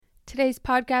Today's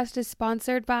podcast is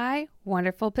sponsored by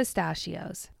Wonderful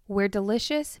Pistachios, where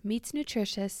delicious meets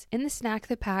nutritious in the snack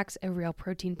that packs a real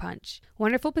protein punch.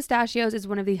 Wonderful Pistachios is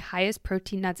one of the highest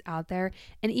protein nuts out there,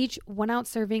 and each 1 ounce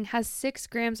serving has 6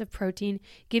 grams of protein,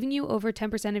 giving you over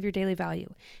 10% of your daily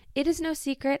value. It is no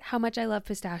secret how much I love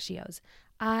pistachios.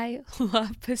 I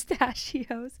love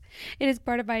pistachios. It is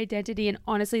part of my identity, and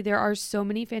honestly, there are so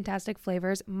many fantastic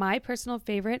flavors. My personal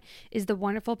favorite is the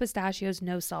Wonderful Pistachios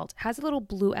No Salt. It has a little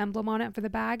blue emblem on it for the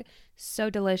bag.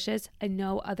 So delicious. I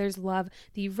know others love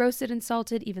the roasted and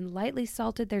salted, even lightly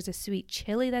salted. There's a sweet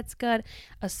chili that's good,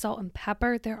 a salt and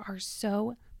pepper. There are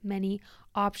so many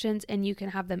options, and you can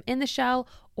have them in the shell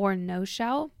or no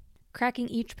shell. Cracking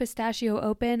each pistachio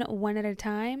open one at a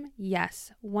time?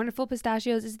 Yes. Wonderful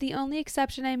Pistachios is the only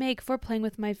exception I make for playing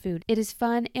with my food. It is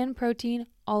fun and protein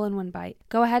all in one bite.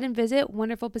 Go ahead and visit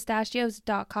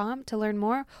wonderfulpistachios.com to learn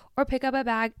more or pick up a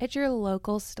bag at your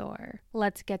local store.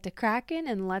 Let's get to cracking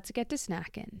and let's get to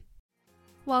snacking.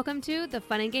 Welcome to the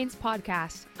Fun and Gains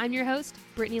podcast. I'm your host,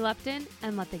 Brittany Lupton,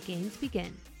 and let the games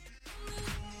begin.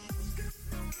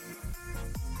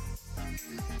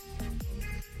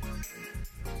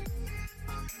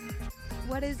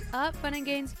 What is up, Fun and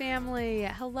Gains family?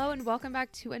 Hello and welcome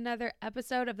back to another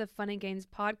episode of the Fun and Gains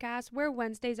podcast, where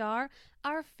Wednesdays are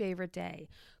our favorite day.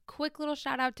 Quick little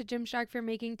shout out to Gymshark for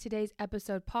making today's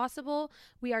episode possible.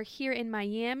 We are here in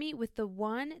Miami with the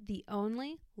one, the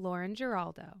only, Lauren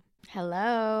Giraldo.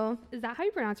 Hello. Is that how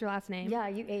you pronounce your last name? Yeah,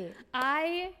 you ate.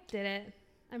 I did it.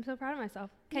 I'm so proud of myself.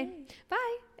 Okay,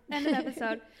 bye. End of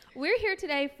episode. We're here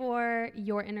today for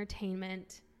your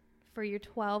entertainment, for your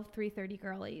 12 3:30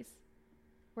 girlies.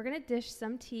 We're going to dish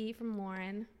some tea from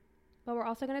Lauren, but we're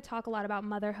also going to talk a lot about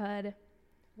motherhood, a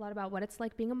lot about what it's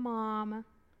like being a mom,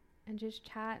 and just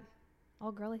chat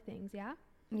all girly things, yeah?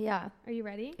 Yeah. Are you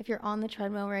ready? If you're on the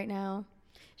treadmill right now,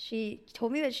 she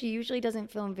told me that she usually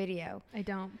doesn't film video. I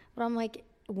don't. But I'm like,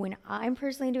 when I'm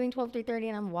personally doing 12 3:30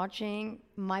 and I'm watching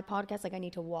my podcast, like I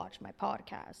need to watch my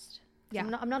podcast. Yeah.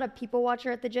 I'm not a people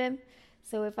watcher at the gym.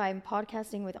 So if I'm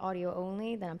podcasting with audio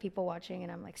only, then I'm people watching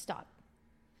and I'm like, stop.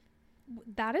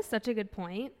 That is such a good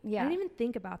point. Yeah. I didn't even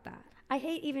think about that. I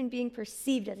hate even being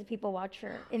perceived as a people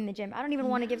watcher in the gym. I don't even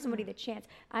want to give somebody the chance.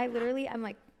 I'm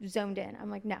like zoned in.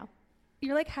 I'm like, no.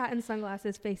 You're like hat and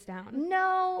sunglasses face down.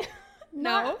 No.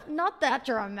 No? Not that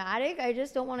dramatic. I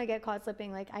just don't want to get caught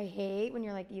slipping. Like, I hate when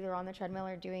you're like either on the treadmill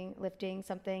or lifting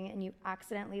something and you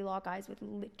accidentally lock eyes with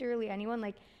literally anyone.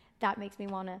 Like, that makes me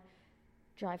want to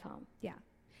drive home. Yeah.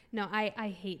 No,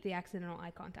 I hate the accidental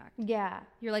eye contact. Yeah.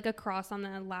 You're like across on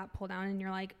the lap pull down and you're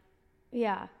like,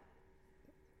 yeah.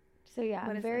 So yeah, what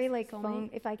I'm is very this, like soulmate? phone.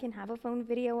 If I can have a phone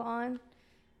video on,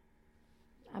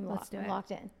 I'm locked in. I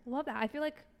love that. I feel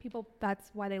like that's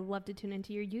why they love to tune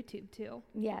into your YouTube too.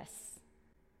 Yes.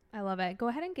 I love it. Go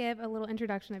ahead and give a little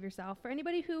introduction of yourself for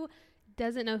anybody who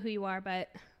doesn't know who you are, but.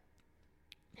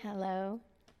 Hello.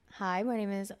 Hi, my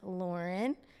name is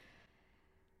Lauren.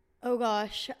 Oh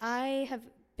gosh, I have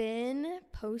been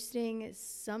posting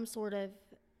some sort of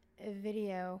a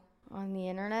video on the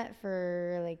internet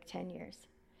for like 10 years.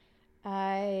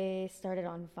 I started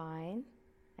on Vine.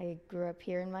 I grew up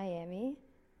here in Miami.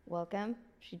 Welcome.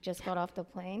 She just got off the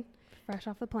plane. Fresh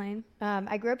off the plane.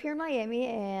 I grew up here in Miami,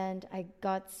 and I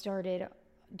got started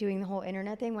doing the whole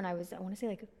internet thing when I was, I want to say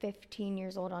like 15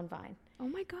 years old on Vine. Oh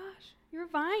my gosh. You're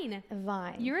Vine.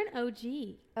 Vine. You're an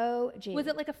OG. OG. Was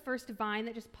it like a first Vine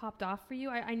that just popped off for you?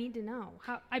 I need to know.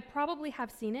 How. I probably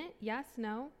have seen it. Yes?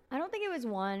 No? I don't think it was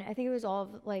one. I think it was all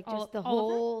of, like just the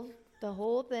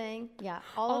whole thing. Yeah.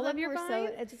 All of them of your were Vines?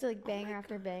 so, it's just like banger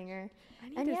after banger.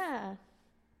 And yeah.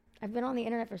 I've been on the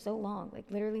internet for so long, like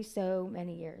literally so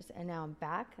many years. And now I'm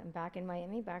back. I'm back in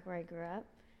Miami, back where I grew up.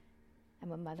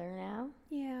 I'm a mother now.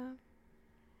 Yeah.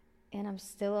 And I'm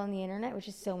still on the internet, which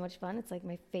is so much fun. It's like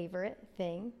my favorite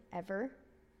thing ever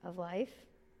of life.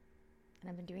 And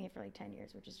I've been doing it for like 10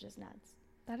 years, which is just nuts.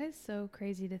 That is so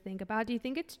crazy to think about. Do you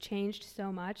think it's changed so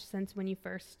much since when you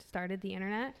first started the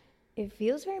internet? It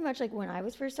feels very much like when I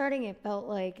was first starting, it felt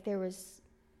like there was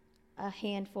a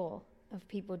handful of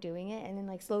people doing it. And then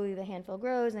like slowly the handful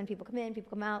grows and then people come in, people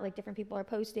come out, like different people are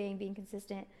posting, being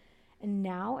consistent. And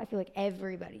now I feel like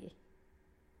everybody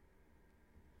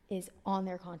is on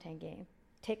their content game.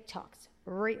 TikToks,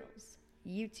 Reels,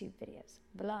 YouTube videos,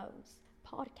 blogs,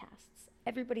 podcasts.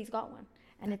 Everybody's got one.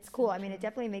 And it's cool. I mean, it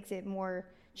definitely makes it more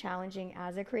challenging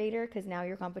as a creator because now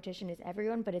your competition is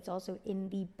everyone, but it's also in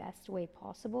the best way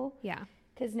possible. Yeah.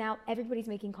 Because now everybody's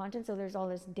making content, so there's all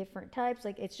this different types.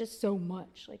 Like, it's just so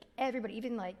much. Like, everybody,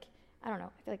 even like, I don't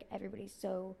know, I feel like everybody's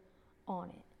so on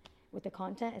it with the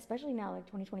content, especially now, like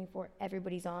 2024,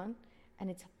 everybody's on. and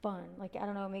it's fun. Like, I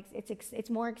don't know, it's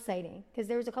more exciting. Because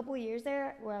there was a couple of years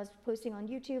there where I was posting on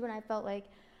YouTube and I felt like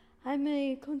I'm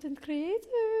a content creator.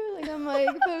 Like, I'm like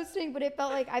posting, but it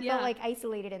felt like I felt like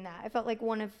isolated in that. I felt like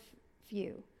one of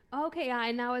few. Okay, yeah,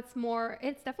 and now it's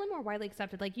definitely more widely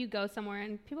accepted. Like, you go somewhere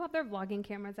and people have their vlogging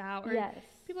cameras out, or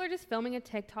people are just filming a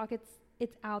TikTok.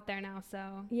 It's out there now,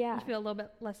 so you feel a little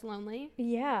bit less lonely.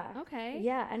 Yeah. Okay.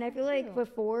 Yeah, and I feel like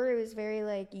before it was very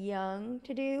like young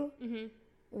to do. Mm-hmm.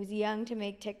 It was young to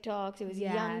make TikToks. It was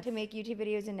young to make YouTube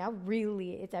videos, and now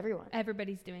really it's everyone.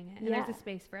 Everybody's doing it, and there's a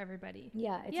space for everybody.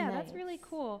 Yeah, it's nice. That's really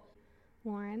cool.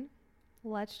 Lauren,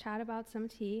 let's chat about some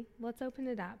tea. Let's open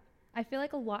it up. I feel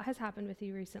like a lot has happened with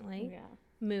you recently. Yeah.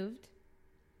 Moved.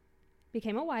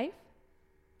 Became a wife.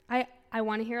 I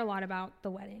want to hear a lot about the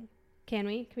wedding. Can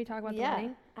we talk about the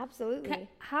wedding? Yeah, absolutely.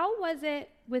 How was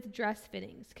it with dress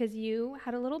fittings? Because you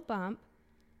had a little bump.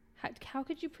 How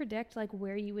could you predict like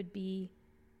where you would be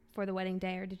for the wedding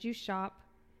day, or did you shop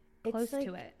close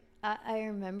to it? I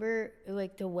remember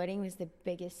like the wedding was the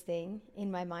biggest thing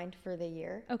in my mind for the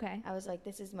year. Okay. I was like,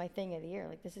 this is my thing of the year.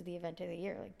 Like, this is the event of the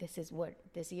year. Like, this is what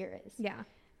this year is. Yeah.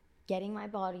 Getting my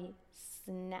body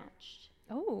snatched.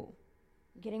 Oh.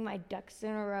 Getting my ducks in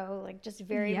a row. Like, just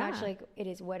very much like it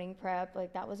is wedding prep.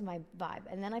 Like, that was my vibe.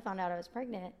 And then I found out I was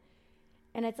pregnant.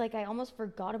 And it's like I almost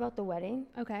forgot about the wedding.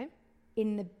 Okay.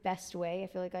 In the best way. I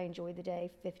feel like I enjoyed the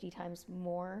day 50 times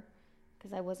more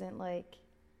because I wasn't like,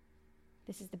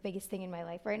 this is the biggest thing in my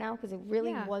life right now, because it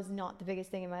really was not the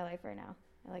biggest thing in my life right now.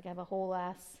 I have a whole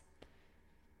ass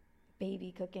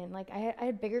baby cooking. Like, I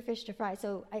had bigger fish to fry,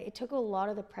 so it took a lot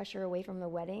of the pressure away from the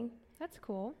wedding. That's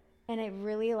cool. And it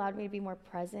really allowed me to be more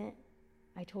present.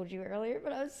 I told you earlier,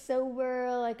 but I was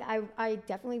sober. Like, I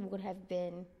definitely would have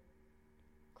been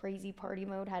crazy party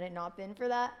mode had it not been for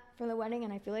the wedding.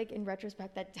 And I feel like in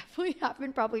retrospect that definitely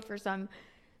happened, probably for some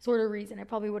sort of reason. I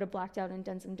probably would have blacked out and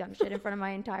done some dumb shit in front of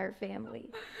my entire family.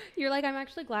 You're like, I'm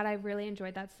actually glad I really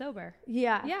enjoyed that sober.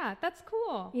 Yeah That's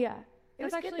cool. It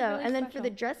was good though. Really and then special. for the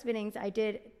dress fittings,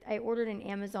 I ordered an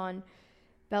Amazon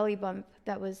belly bump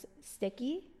that was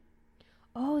sticky.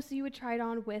 Oh, so you would try it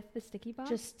on with the sticky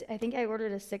bump? I think I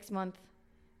ordered a 6-month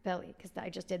belly because I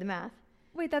just did the math.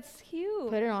 Wait, that's cute.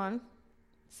 Put it on.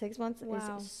 6 months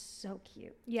Wow. is so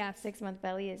cute. Yeah. 6-month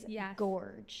belly is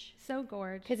gorge. So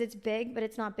gorge. Because it's big, but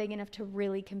it's not big enough to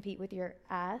really compete with your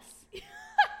ass.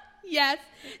 Yes.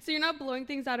 So you're not blowing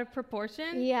things out of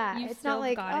proportion. Yeah. It's not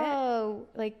like,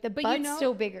 like the butt's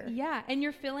still bigger. Yeah. And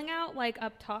you're filling out like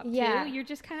up top too. You're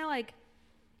just kind of like,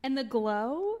 and the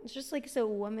glow. It's just like so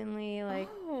womanly. Like,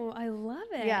 oh, I love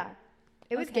it. Yeah.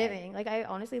 It was giving. Like, I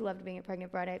honestly loved being a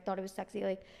pregnant bride. I thought it was sexy.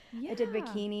 Like, I did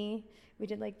bikini. We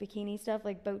did like bikini stuff,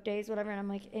 like boat days, whatever. And I'm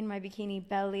like in my bikini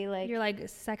belly, like. You're like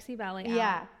sexy belly out.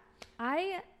 Yeah.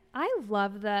 I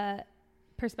love the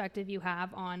perspective you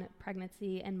have on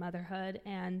pregnancy and motherhood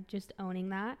and just owning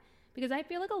that, because I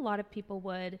feel like a lot of people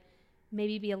would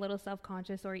maybe be a little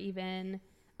self-conscious or even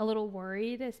a little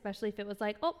worried, especially if it was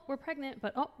like, oh, we're pregnant,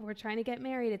 but oh, we're trying to get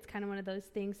married. It's kind of one of those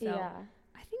things. So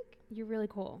I think you're really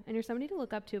cool and you're somebody to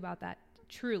look up to about that.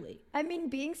 Truly. I mean,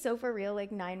 being so for real,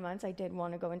 like 9 months, I did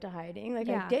want to go into hiding. Like,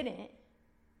 I didn't.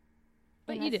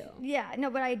 But you do. Yeah. No,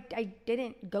 but I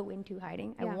didn't go into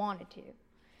hiding. I wanted to.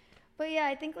 But yeah,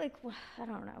 I think like, I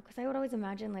don't know. Because I would always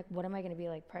imagine like, what am I going to be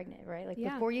like pregnant, right? Like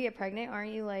before you get pregnant,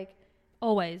 aren't you like.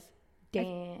 Always.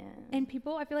 Damn. And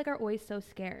people, I feel like, are always so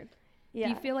scared. Yeah.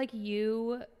 Do you feel like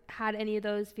you had any of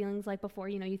those feelings like before,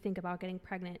 you think about getting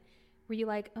pregnant? Were you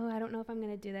like, oh, I don't know if I'm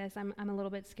going to do this. I'm a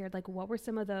little bit scared. Like, what were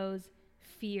some of those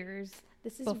fears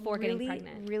before getting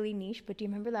pregnant? Really niche, but do you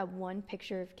remember that one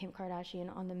picture of Kim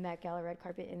Kardashian on the Met Gala red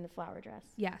carpet in the flower dress?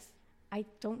 Yes. I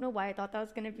don't know why I thought that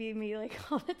was going to be me like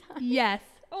all the time. Yes.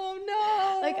 Oh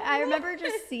no. Like, I remember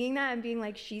just seeing that and being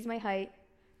like, she's my height.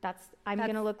 I'm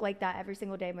going to look like that every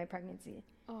single day of my pregnancy.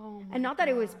 Oh my And not that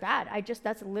it was bad.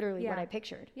 That's literally what I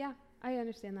pictured. Yeah, I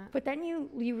understand that. But then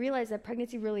you realize that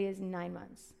pregnancy really is 9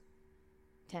 months.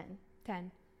 10.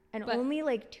 And only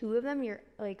like 2 of them you're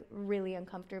like really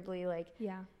uncomfortably like.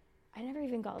 Yeah. I never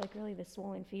even got like really the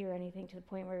swollen feet or anything to the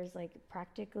point where it was like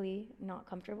practically not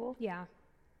comfortable. Yeah.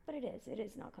 But it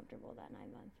is not comfortable that 9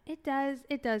 months.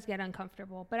 It does get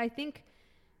uncomfortable. But I think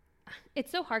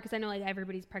it's so hard because I know like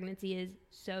everybody's pregnancy is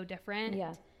so different.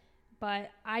 Yeah. But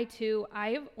I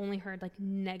have only heard like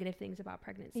negative things about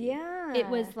pregnancy. Yeah. It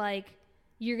was like,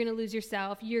 you're going to lose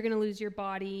yourself. You're going to lose your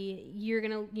body. You're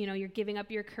going to, you're giving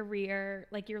up your career.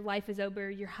 Like, your life is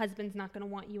over. Your husband's not going to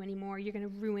want you anymore. You're going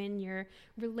to ruin your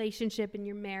relationship and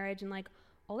your marriage and like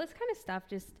all this kind of stuff,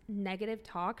 just negative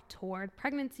talk toward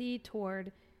pregnancy,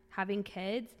 toward having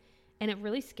kids. And it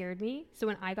really scared me. So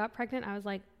when I got pregnant, I was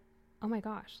like, oh my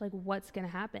gosh, like what's going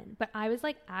to happen? But I was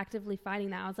like actively fighting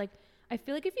that. I was like, I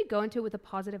feel like if you go into it with a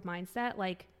positive mindset,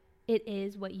 like it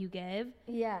is what you give.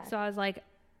 Yeah. So I was like,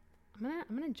 I'm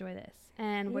going to enjoy this,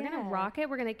 and we're going to rock it.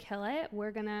 We're going to kill it.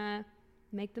 We're going to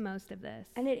make the most of this.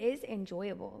 And it is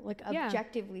enjoyable. Like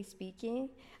objectively speaking,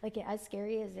 like as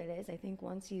scary as it is, I think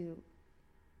once you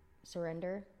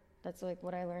surrender, that's like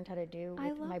what I learned how to do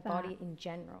with my body in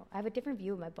general. I have a different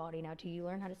view of my body now too. You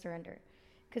learn how to surrender.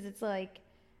 Because it's like,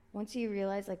 once you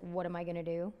realize like, what am I going to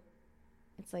do?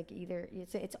 It's like either,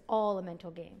 it's all a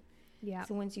mental game. Yeah.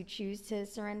 So once you choose to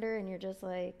surrender and you're just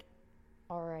like,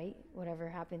 all right, whatever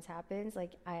happens, happens.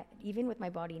 Like even with my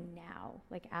body now,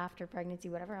 like after pregnancy,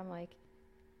 whatever, I'm like,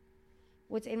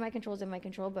 what's in my control is in my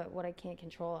control, but what I can't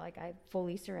control, like I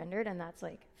fully surrendered, and that's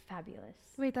like fabulous.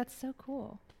 Wait, that's so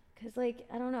cool. Cause like,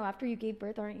 I don't know, after you gave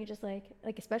birth, aren't you just like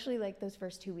especially like those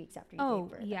first 2 weeks after you gave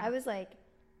birth. Yeah. I was like,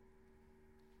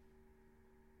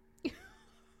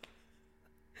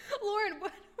 Lauren,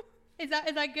 what is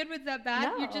that good? Was that bad?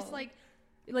 No. You're just like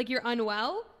you're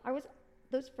unwell? I was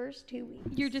those first 2 weeks.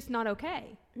 You're just not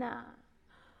okay. Nah.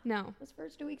 No. Those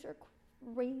first 2 weeks are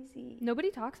crazy.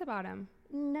 Nobody talks about them.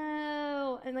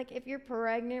 No. And like if you're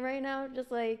pregnant right now,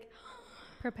 just like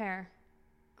prepare.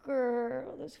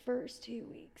 Girl, those first 2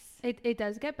 weeks. It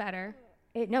does get better.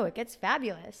 It gets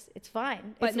fabulous. It's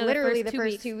fine. But it's no, literally the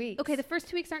first 2 weeks. Okay, the first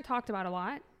 2 weeks aren't talked about a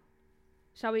lot.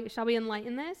 Shall we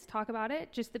enlighten this? Talk about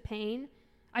it? Just the pain.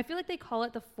 I feel like they call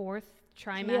it the fourth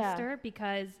trimester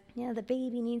because the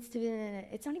baby needs to.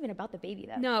 It's not even about the baby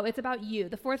though. No, it's about you.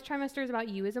 The fourth trimester is about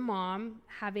you as a mom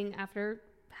after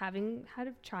having had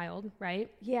a child, right?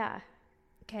 Yeah.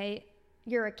 Okay.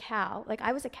 You're a cow. Like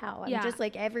I was a cow. I'm just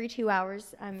like every 2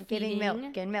 hours I'm getting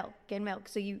milk.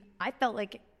 So I felt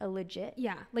like a legit.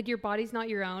 Yeah. Like your body's not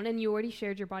your own, and you already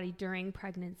shared your body during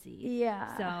pregnancy.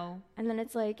 Yeah. So. And then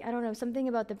it's like, I don't know, something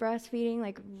about the breastfeeding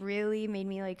like really made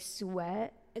me like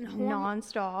sweat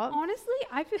nonstop. Honestly,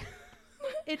 I feel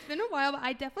it's been a while, but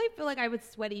I definitely feel like I was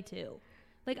sweaty too.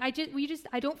 Like I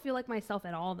don't feel like myself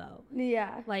at all though.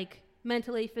 Yeah. Like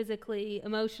mentally, physically,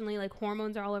 emotionally, like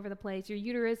hormones are all over the place. Your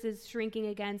uterus is shrinking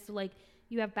again, so like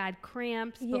you have bad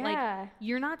cramps, but like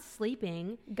you're not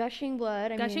sleeping. Gushing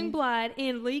blood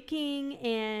and leaking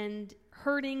and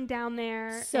hurting down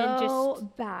there. So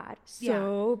bad. Yeah.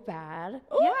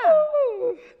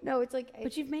 No, it's like...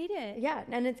 But you've made it. Yeah,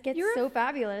 and it gets so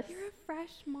fabulous. You're a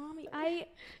fresh mommy. I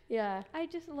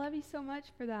just love you so much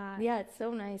for that. Yeah, it's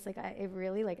so nice. Like, it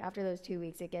really, like, after those 2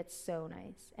 weeks, it gets so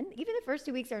nice. And even the first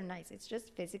 2 weeks are nice. It's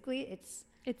just physically,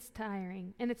 it's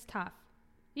tiring and it's tough.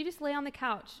 You just lay on the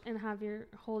couch and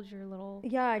hold your little...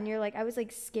 Yeah, and you're like, I was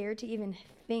like scared to even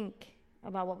think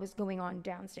about what was going on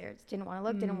downstairs. Didn't want to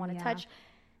look, didn't want to touch,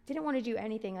 didn't want to do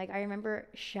anything. Like, I remember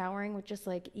showering with just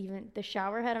like even the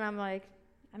shower head, and I'm like,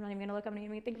 I'm not even going to look, I'm not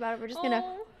even going to think about it. We're just going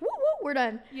to, we're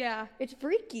done. Yeah. It's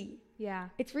freaky. Yeah.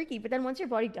 It's freaky. But then once your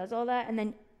body does all that and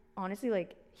then honestly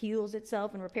like heals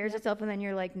itself and repairs itself, and then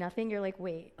you're like nothing, you're like,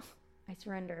 wait, I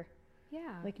surrender.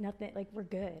 Yeah. Like nothing, like we're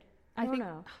good. I don't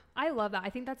know. I love that. I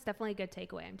think that's definitely a good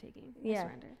takeaway I'm taking. Yeah.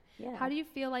 Surrender. Yeah. How do you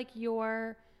feel like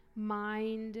your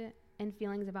mind and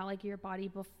feelings about like your body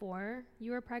before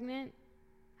you were pregnant?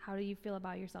 How do you feel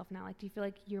about yourself now? Like, do you feel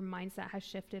like your mindset has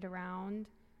shifted around?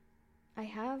 I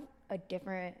have a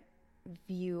different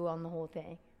view on the whole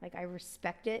thing. Like, I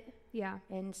respect it. Yeah.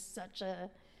 In such a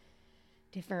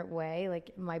different way.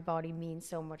 Like, my body means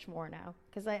so much more now.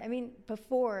 Because I mean,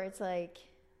 before it's like,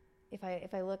 if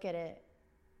I look at it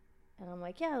and I'm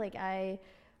like, yeah, like I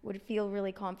would feel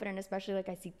really confident, especially like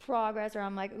I see progress, or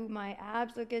I'm like, ooh, my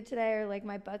abs look good today, or like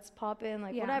my butt's popping,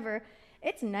 like whatever.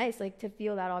 It's nice, like, to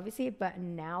feel that, obviously. But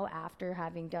now, after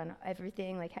having done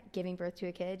everything, like giving birth to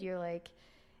a kid, you're like,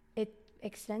 it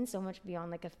extends so much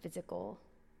beyond like a physical.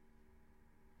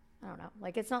 I don't know.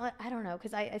 Like, it's not like, I don't know.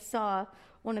 Cause I saw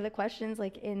one of the questions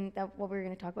like in that, what we were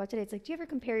going to talk about today. It's like, do you ever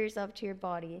compare yourself to your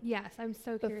body? Yes. I'm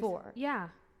so curious. Before. Yeah.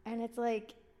 And it's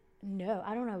like, no,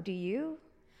 I don't know. Do you?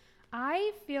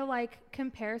 I feel like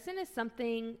comparison is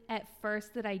something at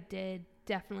first that I did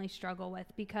definitely struggle with,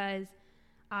 because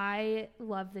I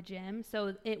love the gym.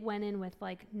 So it went in with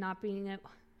like not being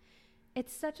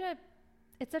it's such a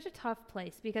tough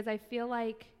place, because I feel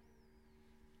like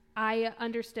I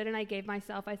understood and I gave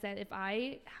myself, I said, if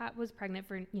I was pregnant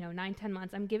for, 9-10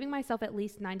 months, I'm giving myself at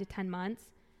least 9 to 10 months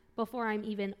before I'm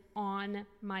even on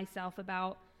myself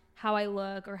about how I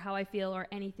look or how I feel or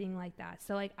anything like that.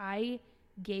 So like I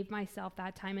gave myself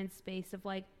that time and space of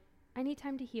like, I need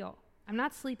time to heal. I'm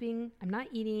not sleeping. I'm not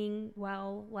eating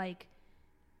well. Like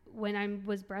when I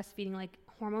was breastfeeding, like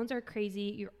hormones are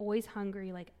crazy. You're always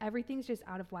hungry. Like everything's just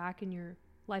out of whack and your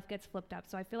life gets flipped up.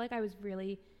 So I feel like I was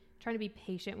really trying to be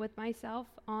patient with myself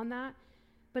on that.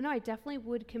 But no, I definitely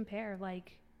would compare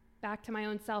like back to my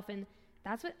own self. And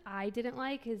that's what I didn't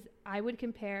like, is I would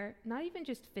compare not even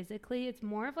just physically, it's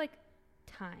more of like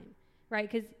time, right?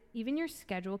 Because even your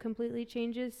schedule completely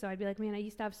changes. So I'd be like, man, I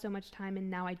used to have so much time and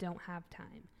now I don't have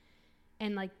time.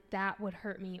 And like that would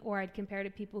hurt me. Or I'd compare to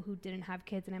people who didn't have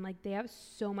kids and I'm like, they have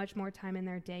so much more time in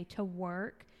their day to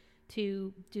work,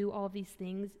 to do all these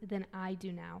things than I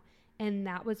do now. And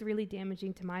that was really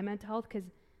damaging to my mental health, because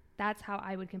that's how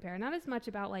I would compare. Not as much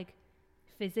about like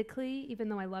physically, even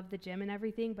though I love the gym and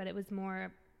everything, but it was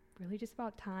more really just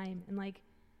about time and like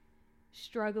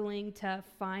struggling to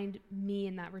find me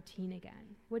in that routine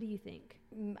again. What do you think?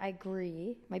 I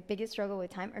agree. My biggest struggle with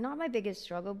time, or not my biggest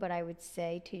struggle, but I would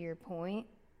say, to your point,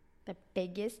 the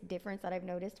biggest difference that I've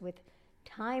noticed with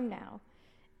time now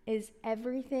is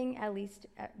everything, at least,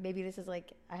 maybe this is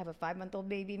like, I have a 5-month-old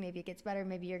baby, maybe it gets better,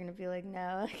 maybe you're going to be like,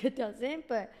 no, like it doesn't.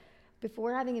 But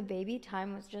before having a baby,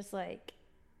 time was just like,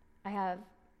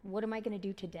 what am I going to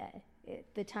do today?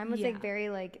 The time was like very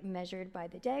like measured by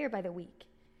the day or by the week.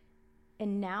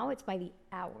 And now it's by the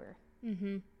hour.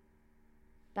 Mm-hmm.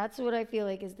 That's what I feel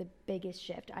like is the biggest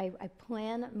shift. I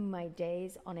plan my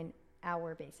days on an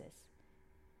hour basis.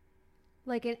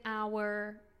 Like an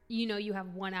hour, you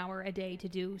have 1 hour a day to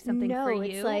do something for you,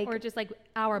 it's like or just like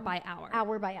hour by hour?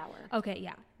 Hour by hour. Okay,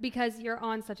 yeah. Because you're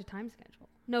on such a time schedule.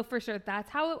 No, for sure. That's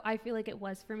how I feel like it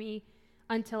was for me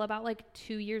until about like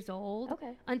 2 years old.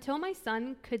 Okay. Until my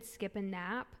son could skip a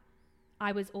nap,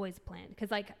 I was always planned.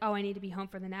 Because like, oh, I need to be home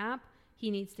for the nap.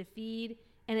 He needs to feed.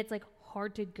 And it's like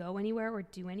hard to go anywhere or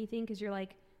do anything because you're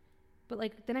like, but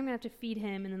like, then I'm going to have to feed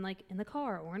him, and then like in the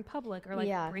car or in public, or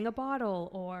like bring a bottle,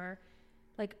 or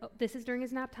like, oh, this is during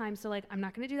his nap time. So like, I'm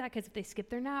not going to do that because if they skip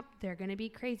their nap, they're going to be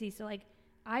crazy. So like,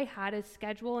 I had a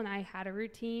schedule and I had a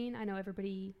routine. I know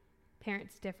everybody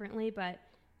parents differently, but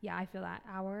yeah, I feel that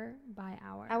hour by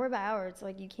hour. Hour by hour. It's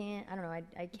like, I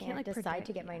can't like decide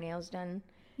to get my nails done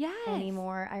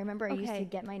anymore. I remember I used to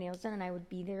get my nails done and I would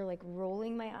be there like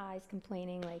rolling my eyes,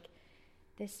 complaining like,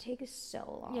 this takes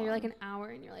so long. Yeah, you're like an hour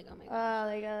and you're like, oh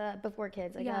my gosh. Before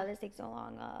kids, like, this takes so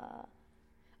long.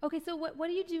 Okay, so what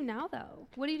do you do now though?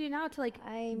 What do you do now to like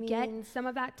get some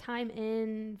of that time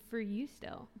in for you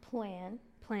still? Plan.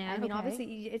 I mean,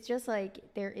 obviously, it's just like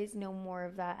there is no more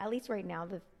of that. At least right now,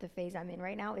 the phase I'm in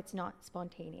right now, it's not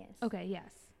spontaneous. Okay,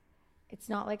 yes. It's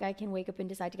not like I can wake up and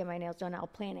decide to get my nails done. I'll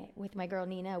plan it with my girl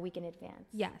Nina a week in advance.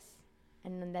 Yes.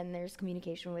 And then there's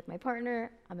communication with my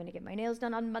partner. I'm going to get my nails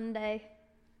done on Monday.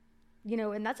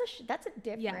 And that's a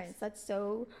difference. Yes. That's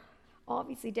so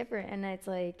obviously different. And it's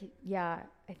like, yeah,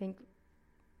 I think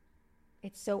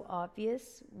it's so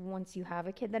obvious once you have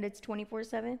a kid that it's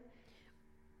 24/7.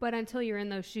 But until you're in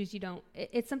those shoes,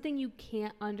 it's something you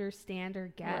can't understand or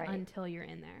get until you're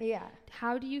in there. Yeah.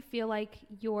 How do you feel like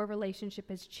your relationship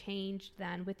has changed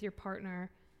then with your partner,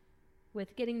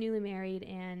 with getting newly married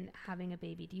and having a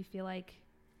baby? Do you feel like,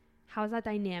 how's that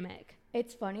dynamic?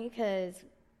 It's funny because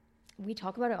we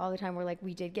talk about it all the time. We're like,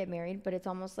 we did get married, but it's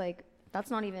almost like,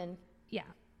 that's not even. Yeah.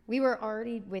 We were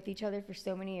already with each other for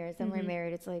so many years. Then we're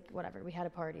married. It's like, whatever. We had a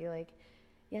party. Like,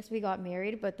 yes, we got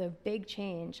married, but the big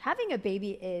change, having a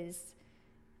baby is,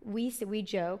 we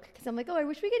joke, because I'm like, oh, I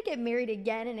wish we could get married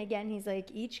again and again. He's like,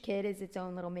 each kid is its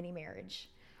own little mini marriage.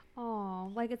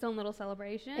 Oh, like its own little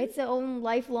celebration? It's its own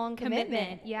lifelong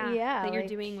commitment. Yeah, that you're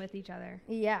doing with each other.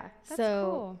 Yeah. That's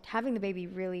so cool. Having the baby,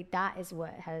 really, that is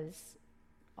what has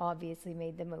obviously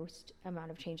made the most amount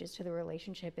of changes to the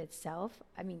relationship itself.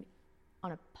 I mean,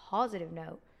 on a positive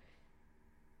note,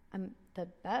 I'm the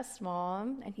best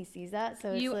mom, and he sees that.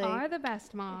 So you it's like, are the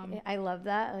best mom. I love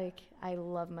that. Like, I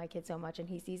love my kid so much, and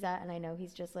he sees that, and I know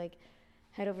he's just like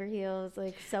head over heels,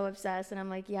 like so obsessed. And I'm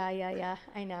like, yeah,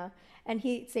 I know. And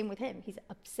same with him. He's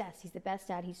obsessed. He's the best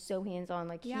dad. He's so hands-on.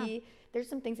 Like there's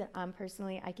some things that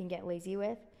I can get lazy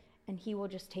with, and he will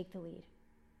just take the lead.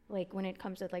 Like when it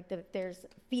comes to like there's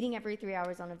feeding every 3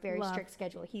 hours on a very strict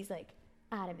schedule. He's like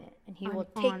adamant, and he will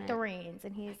take the reins,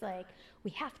 and he's like,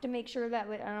 we have to make sure that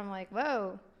and I'm like,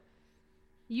 whoa,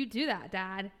 you do that,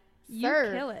 Dad. You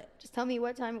kill it. Just tell me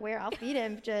what time, where, I'll feed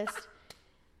him.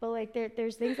 But like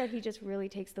there's things that he just really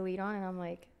takes the lead on, and I'm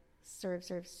like,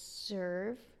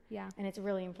 serve. Yeah. And it's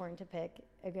really important to pick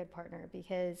a good partner,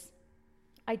 because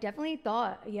I definitely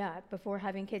thought, before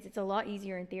having kids, it's a lot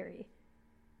easier in theory.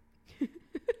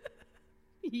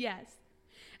 Yes.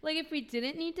 Like if we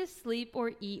didn't need to sleep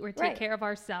or eat or take care of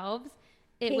ourselves,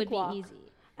 it would be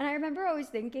easy. And I remember always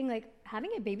thinking like,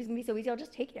 having a baby's gonna be so easy, I'll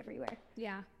just take it everywhere.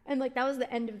 Yeah. And like that was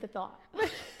the end of the thought.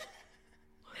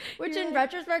 Which in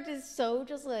retrospect is so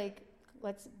just like,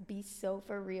 let's be so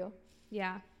for real.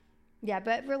 Yeah. Yeah,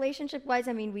 but relationship wise,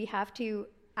 I mean, we have to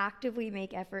actively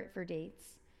make effort for dates.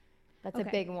 That's a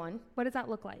big one. What does that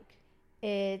look like?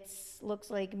 It looks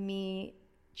like me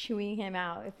chewing him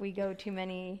out if we go too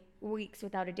many weeks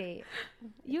without a date.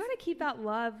 You got to keep that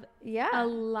love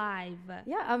alive.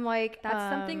 Yeah, I'm like...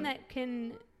 That's something that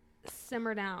can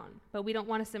simmer down, but we don't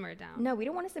want to simmer it down. No, we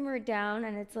don't want to simmer it down,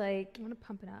 and it's like... We want to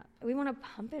pump it up. We want to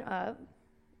pump it up.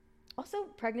 Also,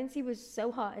 pregnancy was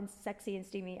so hot and sexy and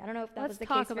steamy. I don't know if that was the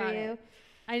case for you.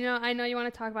 I know you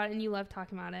want to talk about it, and you love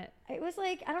talking about it. It was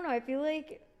like, I don't know, I feel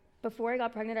like before I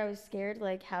got pregnant, I was scared,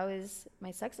 like, how is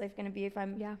my sex life going to be if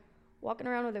I'm walking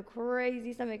around with a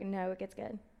crazy stomach? No, it gets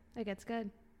good. It gets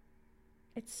good.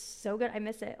 It's so good. I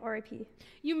miss it. R.I.P.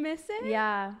 You miss it?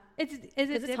 Yeah. Is it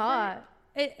different? It's hot.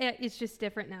 It's just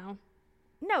different now.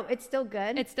 No, it's still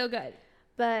good. It's still good.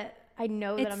 But I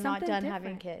know that I'm not done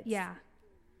having kids. Yeah.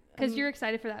 Because you're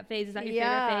excited for that phase. Is that your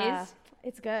favorite phase?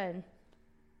 It's good.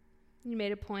 You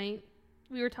made a point.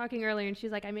 We were talking earlier, and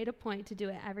she's like, I made a point to do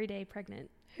it every day pregnant.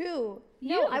 Who? You.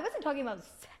 No, I wasn't talking about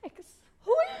sex.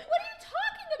 What are you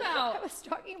talking about? I was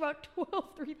talking about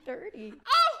 12/3/30.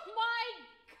 Oh, my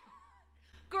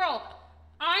God. Girl,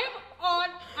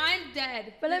 I'm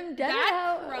dead. But I'm dead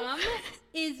That crumb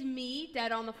is me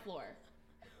dead on the floor.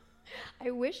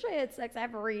 I wish I had sex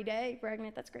every day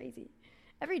pregnant. That's crazy.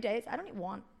 Every day. I don't even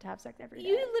want to have sex every day.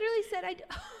 You literally said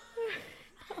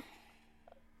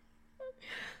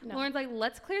No. Lauren's like,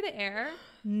 let's clear the air.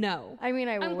 No. I mean,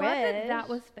 I'm glad that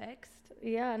was fixed.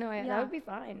 Yeah, no, that would be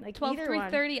fine. Like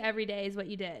 12/3/30 every day is what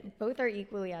you did. Both are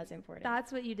equally as important.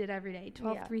 That's what you did every day.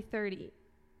 12/3/30.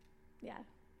 Yeah.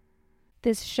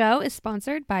 This show is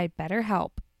sponsored by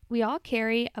BetterHelp. We all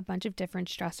carry a bunch of different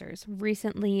stressors.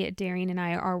 Recently, Darian and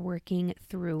I are working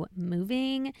through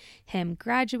moving, him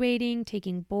graduating,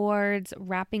 taking boards,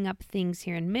 wrapping up things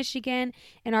here in Michigan,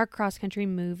 and our cross-country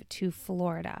move to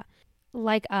Florida.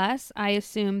 Like us, I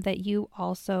assume that you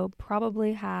also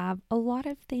probably have a lot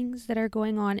of things that are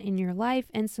going on in your life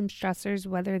and some stressors,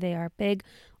 whether they are big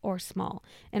or small.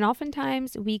 And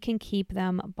oftentimes we can keep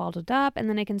them bottled up and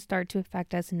then it can start to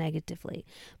affect us negatively.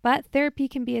 But therapy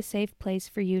can be a safe place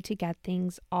for you to get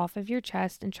things off of your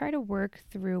chest and try to work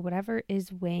through whatever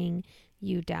is weighing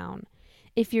you down.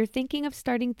 If you're thinking of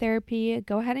starting therapy,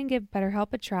 go ahead and give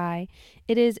BetterHelp a try.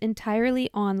 It is entirely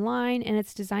online and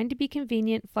it's designed to be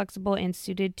convenient, flexible, and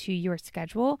suited to your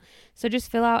schedule. So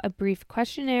just fill out a brief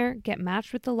questionnaire, get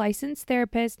matched with a licensed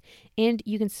therapist, and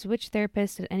you can switch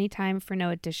therapists at any time for no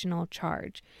additional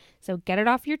charge. So get it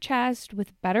off your chest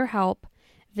with BetterHelp.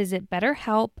 Visit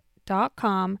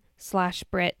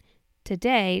betterhelp.com/Brit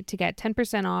today to get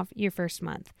 10% off your first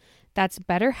month. That's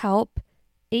BetterHelp,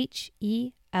 HELP.com/Brit.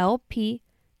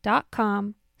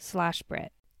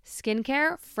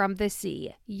 Skincare from the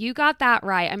sea. You got that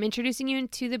right. I'm introducing you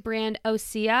to the brand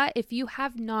Osea. If you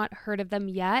have not heard of them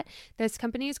yet, this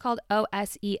company is called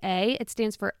OSEA. It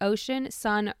stands for Ocean,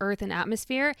 Sun, Earth, and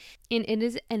Atmosphere, and it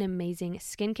is an amazing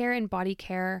skincare and body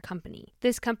care company.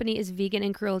 This company is vegan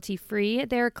and cruelty-free.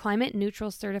 They're climate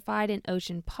neutral certified and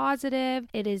ocean positive.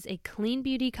 It is a clean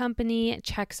beauty company. It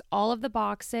checks all of the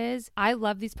boxes. I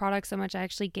love these products so much. I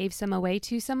actually gave some away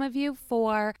to some of you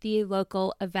for the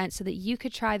local event so that you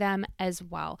could try them as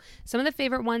well. Some of the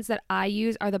favorite ones that I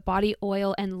use are the body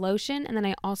oil and lotion, and then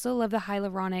I also love the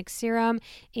hyaluronic serum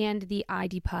and the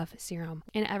ID Puff serum.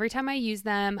 And every time I use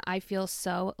them, I feel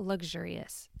so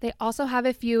luxurious. They also have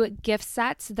a few gift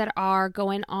sets that are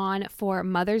going on for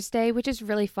Mother's Day, which is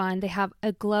really fun. They have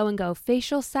a Glow and Go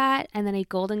facial set and then a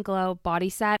Golden Glow body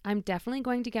set. I'm definitely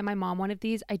going to get my mom one of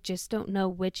these. I just don't know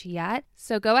which yet.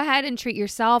 So go ahead and treat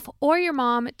yourself or your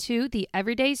mom to the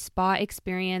everyday spa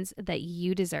experience that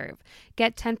you deserve.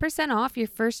 Get 10% off your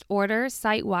first order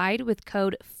site-wide with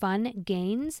code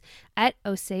FUNGAINS at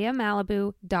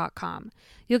OseaMalibu.com.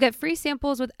 You'll get free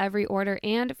samples with every order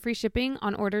and free shipping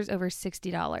on orders over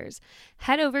 $60.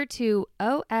 Head over to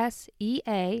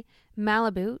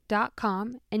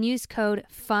OSEAMalibu.com and use code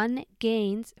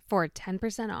FUNGAINS for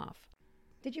 10% off.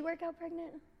 Did you work out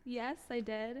pregnant? Yes, I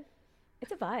did.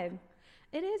 It's a vibe.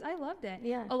 It is. I loved it.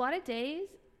 Yeah. A lot of days,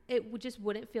 it just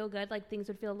wouldn't feel good. Like things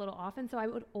would feel a little off. And so I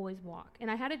would always walk.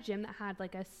 And I had a gym that had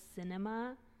like a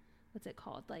cinema. What's it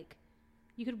called? Like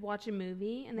you could watch a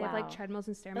movie and they have like treadmills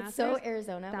and Stairmasters. That's so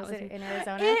Arizona. Was it in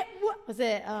Arizona? Was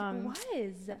it?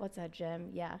 What's that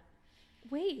gym? Yeah.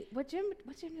 Wait, what gym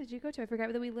did you go to? I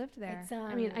forgot that we lived there.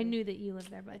 I mean, I knew that you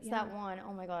lived there, but it's that one.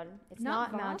 Oh my God. It's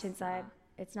not Mountainside.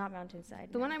 It's not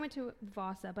Mountainside. The one I went to,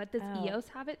 Vasa, but does EOS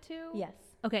have it too?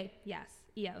 Yes. Okay. Yes.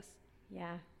 EOS.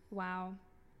 Yeah. Wow.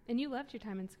 And you loved your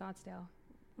time in Scottsdale.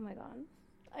 Oh my God.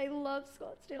 I love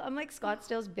Scottsdale. I'm like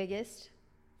Scottsdale's biggest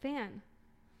fan.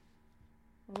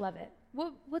 Love it.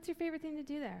 What's your favorite thing to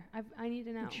do there? I need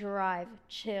to know. Drive,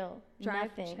 chill,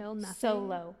 nothing.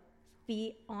 Solo,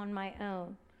 feet on my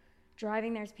own.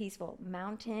 Driving there's peaceful.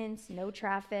 Mountains, no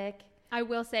traffic. I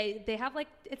will say they have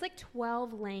it's like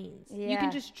 12 lanes. Yeah. You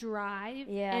can just drive.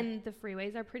 Yeah. And the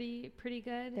freeways are pretty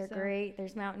good. They're great.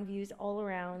 There's mountain views all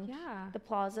around. Yeah. The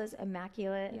plaza's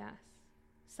immaculate. Yes.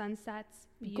 Sunsets,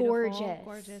 beautiful.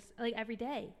 Gorgeous. Like every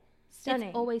day. Stunning.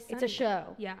 It's always sunny. It's a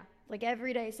show. Yeah. Like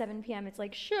every day, 7 p.m., it's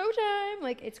like showtime.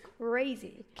 Like it's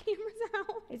crazy. Cameras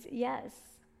out. Yes.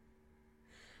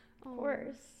 Of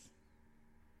course.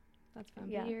 That's fun.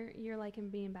 Yeah. But you're liking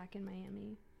being back in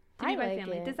Miami. I like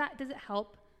family. it. Does it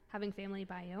help having family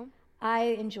by you?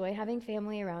 I enjoy having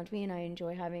family around me, and I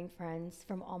enjoy having friends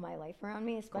from all my life around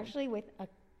me, especially with a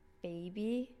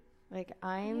baby. Like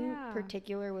I'm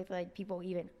particular with like people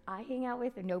even I hang out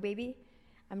with, or no baby.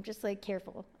 I'm just like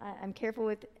careful. I'm careful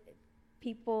with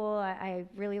people. I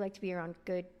really like to be around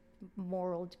good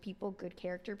moral people, good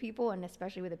character people, and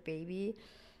especially with a baby,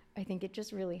 I think it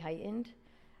just really heightened.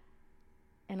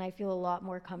 And I feel a lot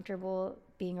more comfortable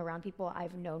being around people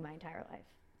I've known my entire life.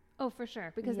 Oh, for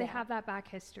sure, because they have that back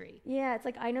history. Yeah, it's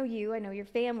like I know you, I know your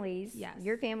families. Yes.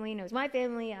 Your family knows my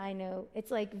family. I know.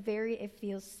 It's like it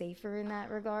feels safer in that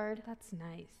regard. That's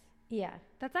nice. Yeah.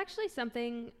 That's actually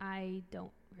something I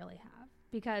don't really have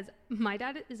because my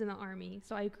dad is in the Army,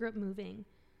 so I grew up moving.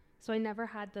 So I never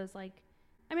had those I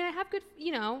have good,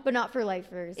 But not for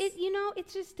lifers.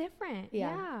 It's just different.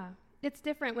 Yeah. It's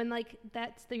different when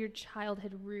that's your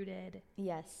childhood rooted.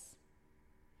 Yes.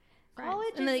 Friends.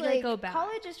 College and is they go back.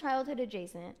 College is childhood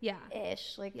adjacent. Yeah.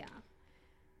 Ish. Yeah.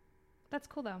 That's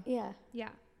cool though. Yeah. Yeah.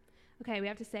 Okay, we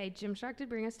have to say Gymshark did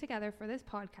bring us together for this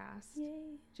podcast.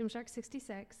 Yay. Gymshark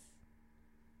 66.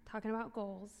 Talking about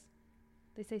goals.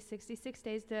 They say 66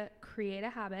 days to create a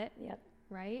habit. Yep.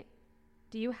 Right?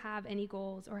 Do you have any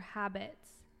goals or habits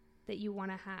that you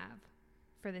want to have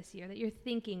for this year that you're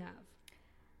thinking of?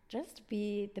 Just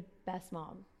be the best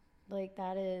mom. Like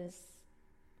that is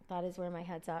where my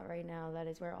head's at right now. That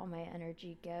is where all my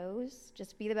energy goes.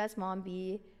 Just be the best mom.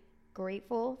 Be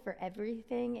grateful for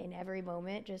everything in every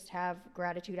moment. Just have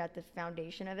gratitude at the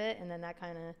foundation of it. And then that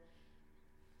kind of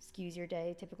skews your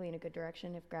day typically in a good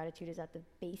direction. If gratitude is at the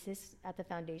basis, at the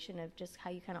foundation of just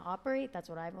how you kind of operate, that's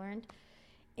what I've learned.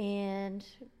 And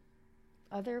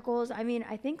other goals,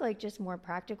 I think like just more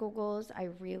practical goals. I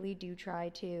really do try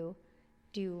to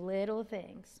do little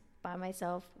things by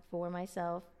myself, for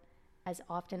myself, as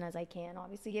often as I can,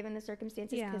 obviously given the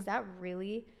circumstances, because that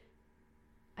really,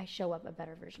 I show up a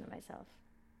better version of myself.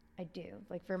 I do,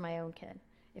 like for my own kid.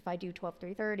 If I do 12,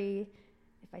 3:30,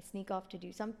 if I sneak off to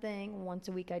do something, once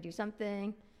a week I do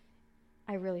something,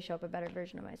 I really show up a better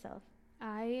version of myself.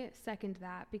 I second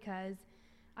that because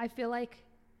I feel like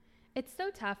it's so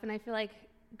tough, and I feel like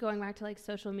going back to like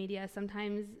social media,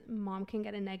 sometimes mom can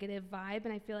get a negative vibe,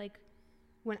 and I feel like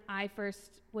when I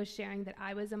first was sharing that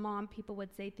I was a mom, people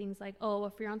would say things like, oh,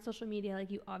 if you're on social media, like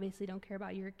you obviously don't care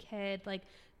about your kid, like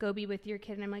go be with your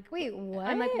kid. And I'm like, wait, what?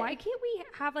 I'm like, why can't we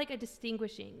have like a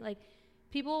distinguishing? Like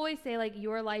people always say like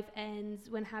your life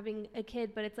ends when having a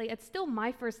kid, but it's like, it's still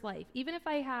my first life. Even if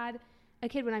I had a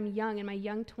kid when I'm young, in my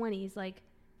young 20s, like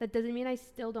that doesn't mean I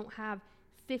still don't have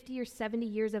 50 or 70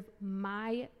 years of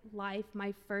my life,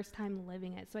 my first time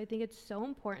living it. So I think it's so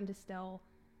important to still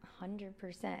 100%.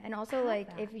 And also like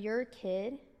if you're a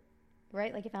kid,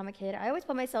 right? Like if I'm a kid, I always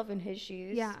put myself in his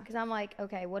shoes. Yeah. Because I'm like,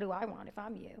 okay, what do I want if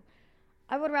I'm you?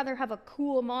 I would rather have a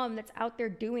cool mom that's out there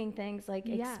doing things, like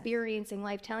experiencing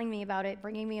life, telling me about it,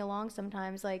 bringing me along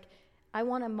sometimes. Like I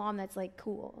want a mom that's like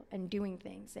cool and doing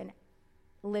things and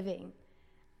living.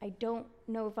 I don't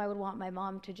know if I would want my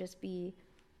mom to just be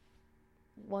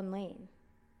one lane.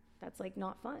 That's like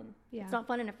not fun. Yeah. It's not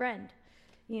fun in a friend,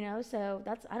 so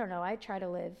I don't know. I try to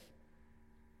live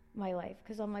my life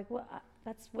because I'm like, well,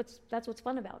 that's what's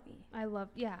fun about me. I love,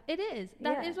 it is.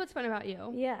 That is what's fun about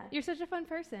you. Yeah. You're such a fun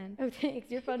person. Oh,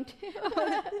 thanks. You're fun too.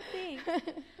 Thanks.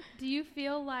 Do you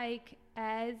feel like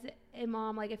as a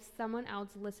mom, like if someone else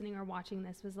listening or watching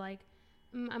this was like,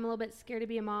 I'm a little bit scared to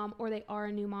be a mom, or they are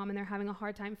a new mom and they're having a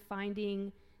hard time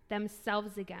finding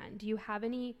themselves again, do you have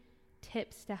any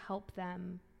tips to help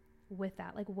them with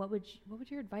that? Like what would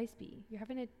your advice be? You're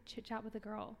having a chit chat with a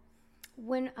girl.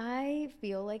 When I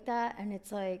feel like that, and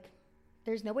it's like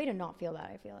there's no way to not feel that,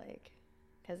 I feel like,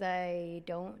 because I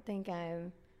don't think I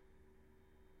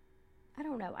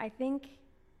don't know. I think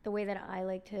the way that I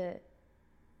like to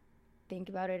think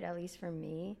about it, at least for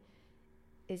me,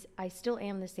 is I still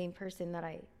am the same person that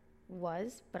I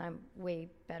was, but I'm way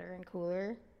better and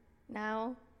cooler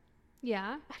now.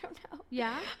 Yeah. I don't know.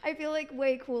 Yeah. I feel like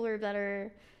way cooler,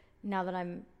 better now that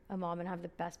I'm a mom and have the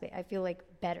best I feel like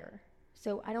better.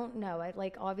 So I don't know. I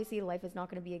like, obviously life is not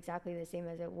going to be exactly the same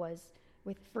as it was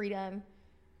with freedom,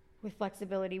 with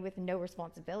flexibility, with no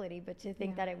responsibility, but to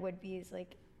think that it would be is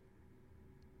like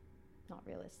not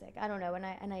realistic. I don't know.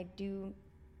 And I do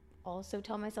also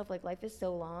tell myself like life is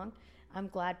so long. I'm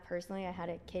glad personally I had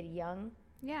a kid young.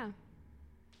 Yeah.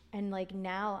 And like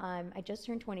now I just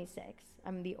turned 26.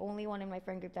 I'm the only one in my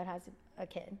friend group that has a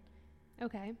kid.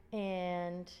 Okay.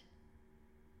 And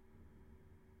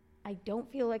I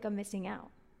don't feel like I'm missing out.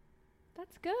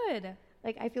 That's good.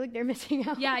 Like, I feel like they're missing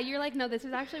out. Yeah, you're like, no, this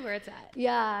is actually where it's at.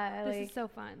 Yeah. This like, is so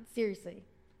fun. seriously.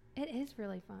 It is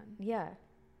really fun. Yeah.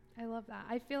 I love that.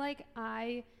 I feel like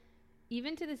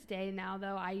even to this day now,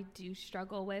 though, I do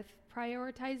struggle with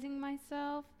prioritizing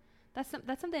myself. That's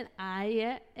something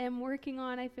I am working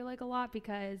on, I feel like, a lot,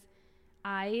 because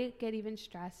I get even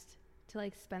stressed to,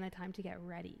 like, spend the time to get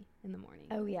ready in the morning.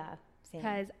 Oh, yeah. Same.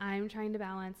 Because I'm trying to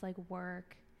balance, like,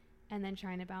 work and then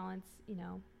trying to balance,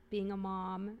 being a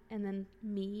mom, and then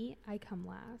me, I come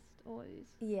last always.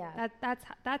 Yeah.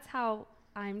 That's how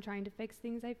I'm trying to fix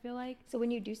things, I feel like. So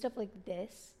when you do stuff like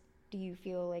this, do you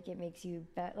feel like it makes you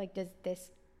like, does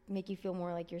this make you feel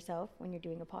more like yourself when you're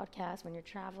doing a podcast, when you're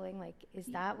traveling? Like, is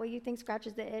that what you think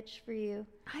scratches the itch for you?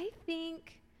 I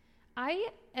think I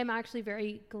am actually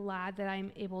very glad that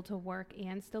I'm able to work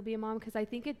and still be a mom, because I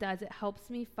think it helps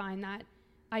me find that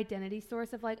identity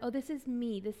source of like, oh, this is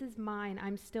me, this is mine.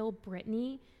 I'm still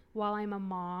Brittany. While I'm a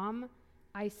mom,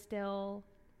 I still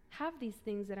have these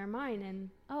things that are mine, and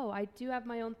I do have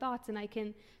my own thoughts, and I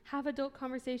can have adult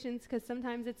conversations, because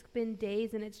sometimes it's been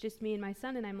days and it's just me and my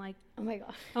son, and I'm like, oh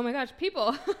my gosh,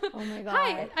 people. Oh my God.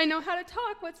 Hi, I know how to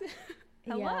talk.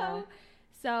 Hello. Yeah.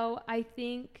 So I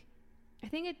think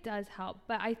it does help,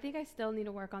 but I think I still need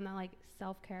to work on that, like,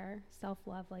 self-care,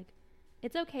 self-love. Like,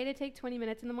 it's okay to take 20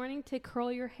 minutes in the morning to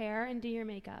curl your hair and do your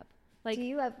makeup. Like, do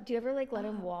you ever like let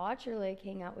him watch or like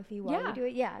hang out with you while you do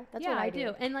it? Yeah, that's what I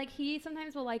do. And like, he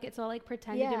sometimes will like it, so I'll like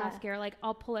pretend to do mascara. Like,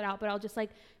 I'll pull it out, but I'll just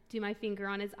like do my finger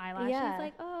on his eyelash. And he's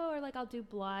like, oh, or like I'll do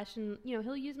blush, and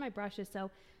he'll use my brushes. So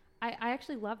I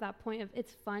actually love that point of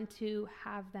it's fun to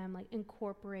have them like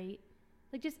incorporate,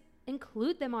 like just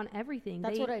include them on everything.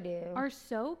 That's what I do. Are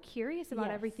so curious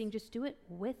about everything. Just do it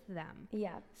with them.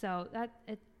 Yeah. So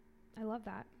I love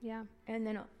that. Yeah. And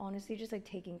then honestly, just like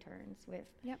taking turns with.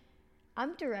 Yep.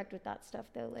 I'm direct with that stuff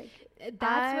though. Like,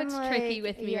 that's what's tricky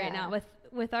with me right now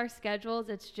with our schedules.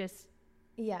 It's just,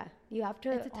 you have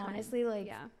to honestly like,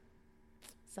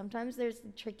 sometimes there's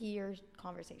trickier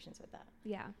conversations with that.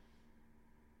 Yeah.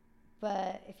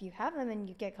 But if you have them and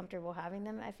you get comfortable having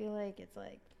them, I feel like it's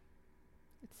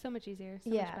so much easier, so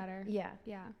much better. Yeah.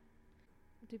 Yeah.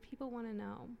 Do people want to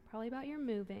know probably about your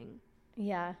moving?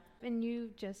 Yeah. And you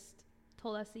just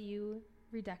told us that you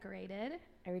redecorated.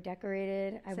 I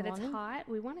redecorated. Said it's hot.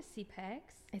 We want to see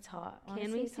pics. It's hot. Honestly,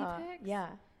 can we see pics? Yeah.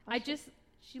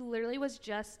 She literally was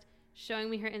just showing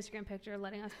me her Instagram picture,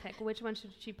 letting us pick which one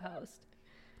should she post.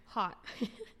 Hot.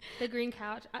 The green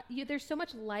couch. There's so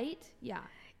much light. Yeah.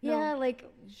 No, yeah, like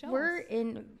we're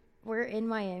in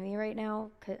Miami right now.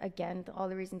 Again, all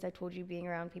the reasons I told you, being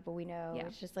around people we know. Yeah.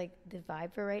 It's just like the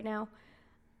vibe for right now.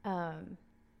 And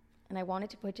I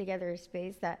wanted to put together a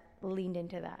space that leaned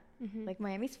into that. Mm-hmm. Like,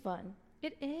 Miami's fun.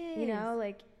 It is.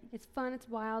 Like, it's fun, it's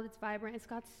wild, it's vibrant, it's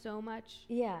got so much.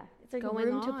 Yeah, it's like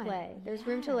room to play. There's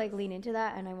room to like lean into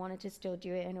that, and I wanted to still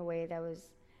do it in a way that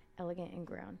was elegant and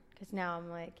grown. Because now I'm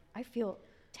like, I feel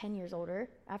 10 years older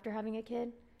after having a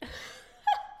kid.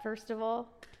 First of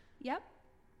all. Yep.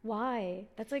 Why?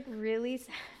 That's like really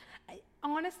sad.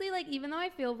 Honestly, like, even though I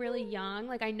feel really young,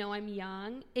 like I know I'm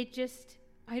young, it just,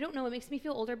 I don't know, it makes me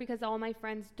feel older because all my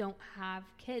friends don't have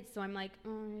kids. So I'm like,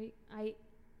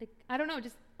 I don't know,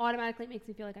 just automatically makes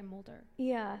me feel like I'm older.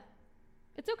 Yeah.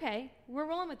 It's okay. We're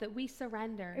rolling with it. We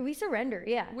surrender.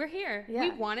 Yeah. We're here. Yeah.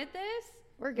 We wanted this.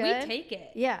 We're good. We take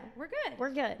it. Yeah. We're good.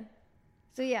 We're good.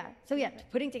 So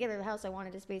putting together the house, I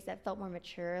wanted a space that felt more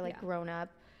mature, like grown up.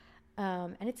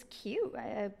 And it's cute.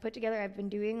 I've been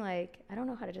doing like, I don't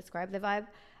know how to describe the vibe.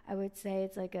 I would say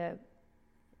it's like a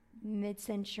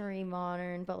mid-century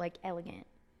modern, but like elegant,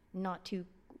 not too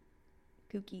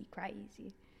kooky,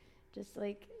 crazy. Just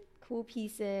like cool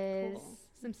pieces. Cool.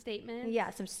 Some statements. Yeah,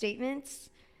 some statements,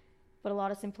 but a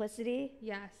lot of simplicity.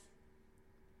 Yes.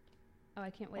 Oh, I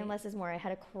can't wait. And less is more. I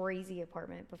had a crazy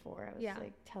apartment before. I was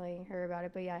like telling her about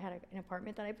it, but I had an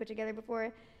apartment that I put together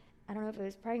before. I don't know if it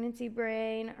was pregnancy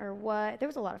brain or what. There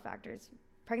was a lot of factors.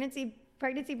 Pregnancy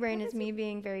brain is me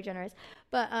being very generous.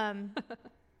 But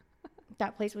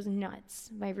that place was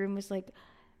nuts. My room was like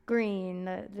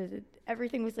green.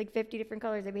 Everything was like 50 different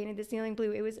colors. I painted the ceiling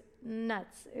blue. It was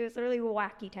nuts. It was literally a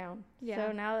wacky town. Yeah.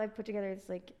 So now I've put together this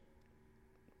like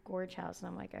gorge house, and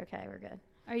I'm like, okay, we're good.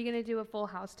 Are you going to do a full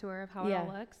house tour of how it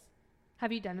all looks?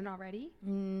 Have you done it already?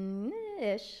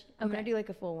 Ish. I'm going to do like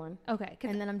a full one. Okay.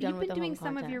 And then I'm done with the home You've been doing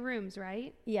some content. of your rooms,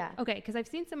 right? Yeah. Okay, because I've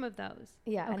seen some of those.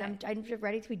 Yeah, Okay. and I'm just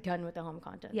ready to be done with the home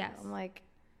content. Yes. I'm like,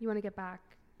 You want to get back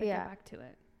to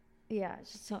it. yeah,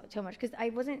 it's just so much. Because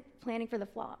I wasn't planning for the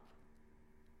flop.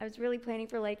 I was really planning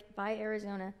for like, buy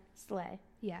Arizona, slay.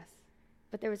 Yes.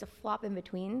 But there was a flop in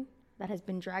between that has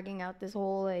been dragging out this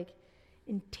whole like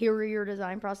interior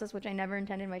design process, which I never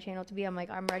intended my channel to be. I'm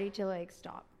like, I'm ready to like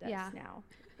stop this now.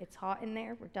 It's hot in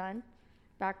there. We're done.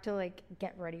 Back to like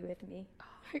get ready with me.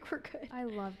 Like we're good. I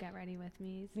love Get Ready With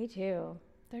Me's. Me too.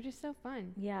 They're just so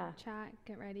fun. Yeah. Chat,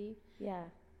 get ready. Yeah.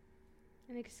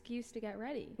 An excuse to get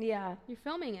ready. Yeah. You're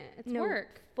filming it. It's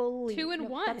work. Fully. 2 in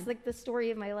 1. That's like the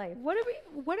story of my life. What am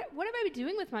I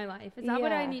doing with my life? Is that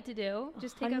what I need to do?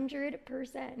 Just take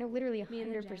 100%. No, literally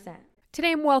 100%.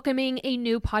 Today I'm welcoming a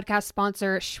new podcast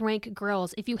sponsor, Schwenk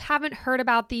Grills. If you haven't heard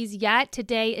about these yet,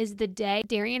 today is the day.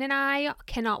 Darian and I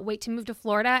cannot wait to move to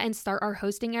Florida and start our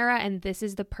hosting era, and this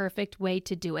is the perfect way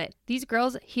to do it. These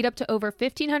grills heat up to over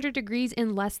 1,500 degrees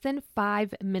in less than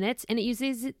 5 minutes, and it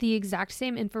uses the exact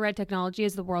same infrared technology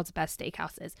as the world's best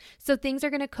steakhouses. So things are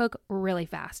going to cook really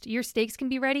fast. Your steaks can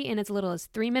be ready in as little as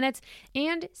 3 minutes,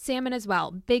 and salmon as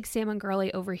well. Big salmon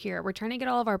girly over here. We're trying to get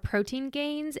all of our protein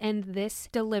gains, and this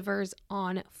delivers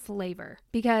on flavor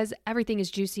because everything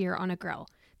is juicier on a grill.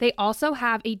 They also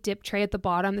have a dip tray at the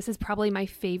bottom. This is probably my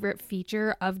favorite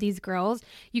feature of these grills.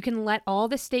 You can let all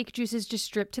the steak juices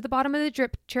just drip to the bottom of the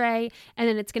drip tray, and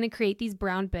then it's going to create these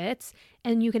brown bits.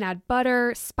 And you can add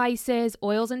butter, spices,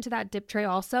 oils into that dip tray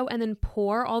also, and then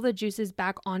pour all the juices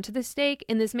back onto the steak.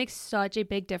 And this makes such a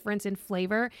big difference in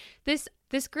flavor. This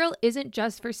grill isn't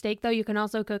just for steak though. You can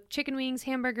also cook chicken wings,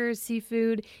 hamburgers,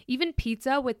 seafood, even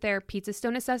pizza with their Pizza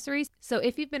Stone accessories. So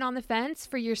if you've been on the fence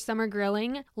for your summer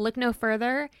grilling, look no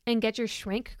further and get your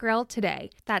Schwenk grill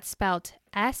today. That's spelled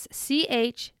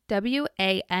SCHWANK,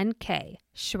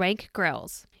 Schwenk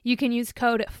Grills. You can use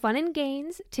code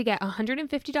FUNANDGAINS to get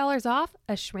 $150 off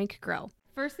a Schwenk grill.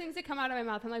 First things that come out of my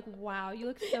mouth, I'm like, wow, you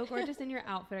look so gorgeous in your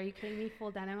outfit. Are you kidding me?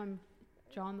 Full denim. I'm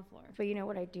jaw on the floor. But you know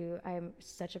what I do? I'm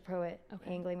such a pro at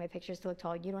angling my pictures to look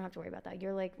tall. You don't have to worry about that.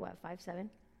 You're like, what, 5'7"?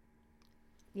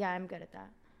 Yeah, I'm good at that.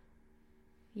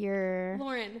 You're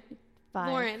Lauren.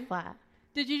 flat.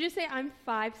 Did you just say I'm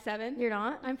 5'7"? You're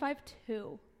not? I'm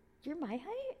 5'2". You're my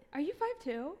height? Are you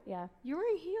 5'2"? Yeah. You're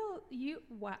wearing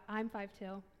what? I'm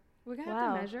 5'2". We're going to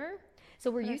have to measure.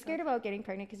 So were you scared about getting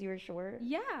pregnant because you were short?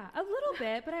 Yeah, a little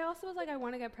bit. But I also was like, I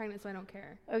want to get pregnant, so I don't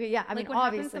care. Okay, yeah. I mean, what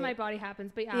obviously. happens to my body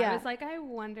happens. But yeah, I was like, I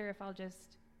wonder if I'll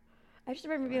just. I just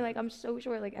remember being like, I'm so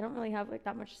short. Like, I don't really have like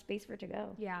that much space for it to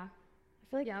go. Yeah. I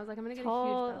feel like I was like, I'm going to get a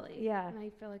huge belly. Yeah. And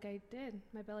I feel like I did.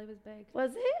 My belly was big.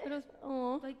 Was it? But it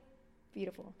was like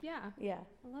beautiful. Yeah. Yeah.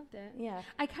 I loved it. Yeah.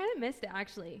 I kind of missed it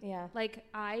actually. Yeah. Like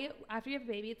after you have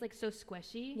a baby, it's like so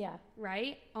squishy. Yeah.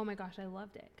 Right? Oh my gosh, I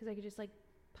loved it because I could just like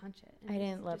punch it. I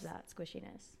didn't love that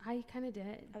squishiness. I kind of did.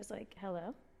 I was like,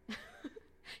 hello.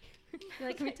 You're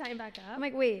like, can we tie him back up? I'm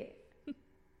like, wait.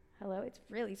 Hello, it's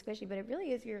really squishy, but it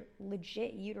really is your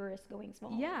legit uterus going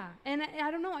small. Yeah, and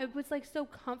I don't know, it was like so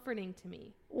comforting to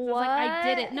me. What? I was like, I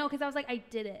did it. No, because I was like, I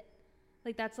did it.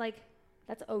 Like that's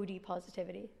OD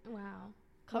positivity. Wow.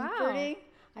 Comforting.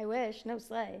 Wow. I wish. No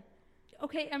slay.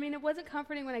 Okay, I mean, it wasn't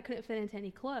comforting when I couldn't fit into any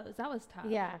clothes. That was tough.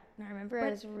 Yeah, and I remember I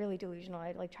was really delusional.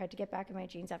 I like tried to get back in my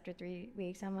jeans after 3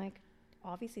 weeks. I'm like,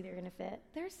 obviously they're gonna fit.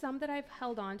 There's some that I've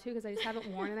held on to because I just haven't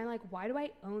worn, and I'm like, why do I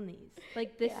own these?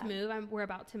 Like this move, we're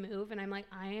about to move, and I'm like,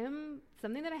 I am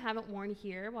something that I haven't worn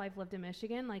here while I've lived in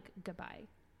Michigan. Like goodbye.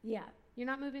 Yeah. You're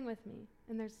not moving with me,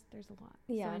 and there's a lot.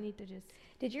 Yeah. So I need to just.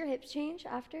 Did your hips change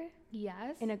after?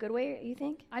 Yes. In a good way, you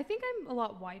think? I think I'm a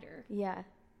lot wider. Yeah.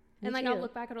 And like I'll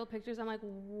look back at old pictures, I'm like,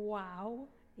 wow.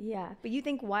 Yeah, but you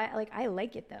think why? Like I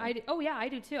like it though. Oh yeah, I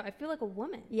do too. I feel like a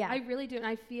woman. Yeah, I really do, and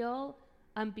I feel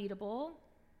unbeatable.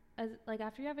 As like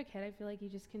after you have a kid, I feel like you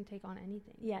just can take on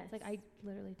anything. Yes. It's like I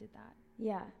literally did that.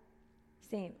 Yeah,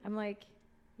 same. I'm like,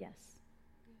 yes.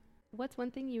 What's one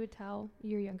thing you would tell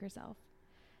your younger self?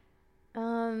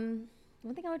 One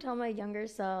thing I would tell my younger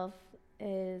self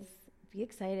is be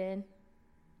excited.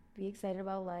 Be excited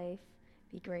about life.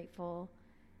 Be grateful.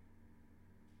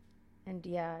 And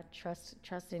yeah,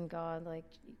 trust in God. Like,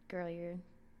 girl, you're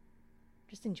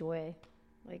just enjoy.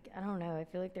 Like, I don't know. I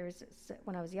feel like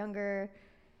when I was younger,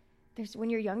 when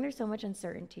you're young, there's so much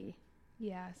uncertainty.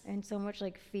 Yes. And so much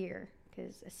like fear.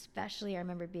 Because especially I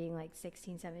remember being like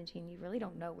 16, 17, you really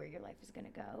don't know where your life is going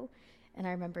to go. And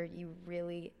I remember you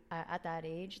really, at that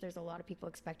age, there's a lot of people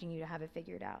expecting you to have it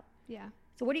figured out. Yeah.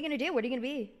 So what are you going to do? What are you going to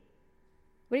be?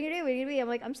 What are you going to do? What are you going to be? I'm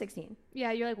like, I'm 16.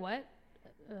 Yeah, you're like, what?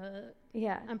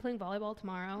 Yeah. I'm playing volleyball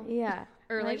tomorrow. Yeah.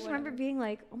 Or and like I just remember being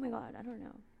like, oh my God, I don't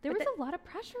know. There was a lot of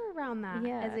pressure around that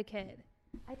as a kid.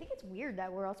 I think it's weird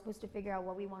that we're all supposed to figure out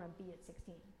what we want to be at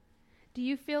 16. Do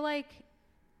you feel like,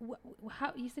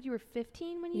 how you said you were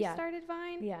 15 when you started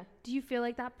Vine? Yeah. Do you feel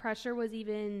like that pressure was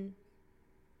even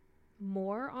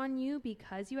more on you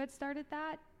because you had started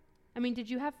that? I mean, did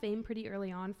you have fame pretty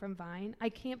early on from Vine? I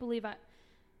can't believe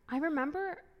I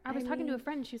remember I was talking to a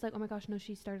friend and she was like, oh my gosh, no,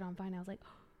 she started on Vine. I was like,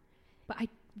 but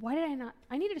why did I not?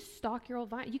 I needed to stalk your old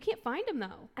Vine. You can't find them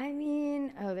though. I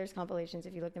mean, there's compilations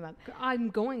if you look them up. I'm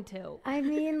going to. I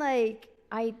mean, like,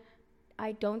 I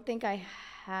don't think I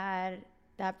had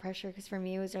that pressure because for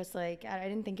me it was just like, I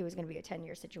didn't think it was going to be a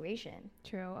 10-year situation.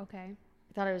 True. Okay.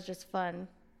 I thought it was just fun.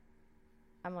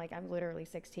 I'm like, I'm literally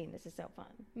 16. This is so fun.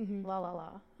 Mm-hmm. La la la.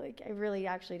 Like, I really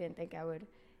actually didn't think I would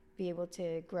be able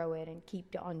to grow it and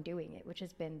keep on doing it, which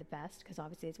has been the best because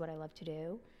obviously it's what I love to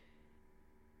do.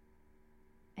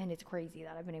 And it's crazy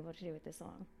that I've been able to do it this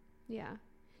long. Yeah.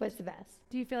 But it's the best.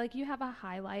 Do you feel like you have a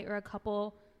highlight or a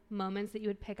couple moments that you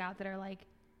would pick out that are like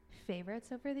favorites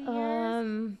over the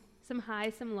years? Some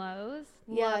highs, some lows?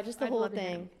 Yeah, just the whole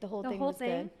thing. The whole thing was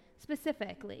good.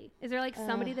 Specifically, is there like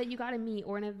somebody that you got to meet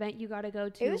or an event you got to go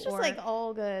to? It was just like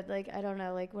all good. Like, I don't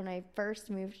know, like when I first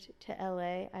moved to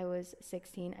LA, I was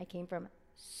 16. I came from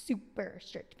super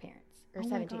strict parents, or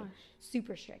 17.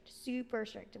 Super strict.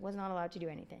 I was not allowed to do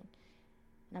anything.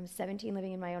 And I'm 17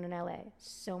 living in my own in LA.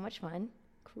 So much fun.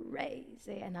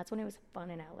 Crazy. And that's when it was fun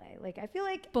in LA. Like, I feel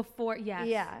like before, yes.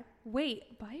 Yeah.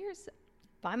 Wait,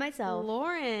 by myself.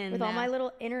 Lauren. With all my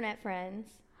little internet friends.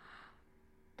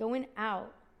 Going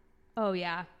out. Oh,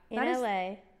 yeah. In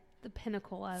LA. The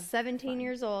pinnacle of 17 fun.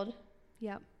 years old.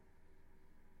 Yep.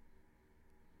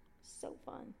 So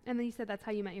fun. And then you said that's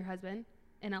how you met your husband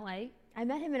in LA? I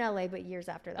met him in LA, but years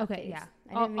after that. Okay, phase. yeah.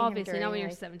 I didn't meet obviously, him not when during,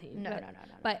 you're 17. No.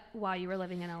 But while you were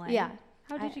living in LA? Yeah.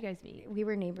 How did you guys meet? We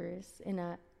were neighbors in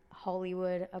a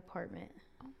Hollywood apartment.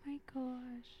 Oh my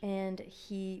gosh. And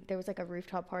there was like a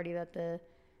rooftop party that the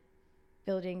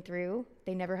building threw.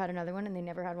 They never had another one and they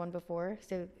never had one before.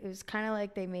 So it was kind of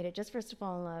like they made it just for us to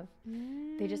fall in love.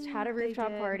 They just had a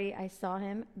rooftop party. I saw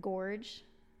him gorge.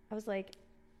 I was like,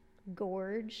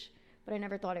 gorge. But I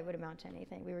never thought it would amount to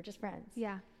anything. We were just friends.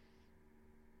 Yeah.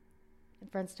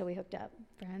 And friends till we hooked up.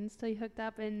 Friends till you hooked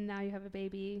up and now you have a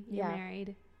baby. You're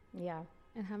married. Yeah.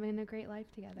 And having a great life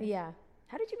together. Yeah.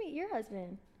 How did you meet your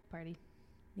husband? Party.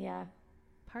 Yeah.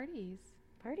 Parties.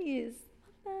 Love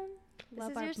them. This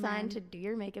is your sign to do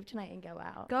your makeup tonight and go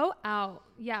out. Go out.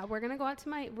 Yeah, we're gonna go out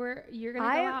tonight. You're gonna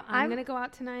go out. I'm gonna go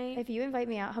out tonight. If you invite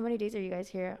me out, how many days are you guys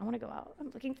here? I want to go out.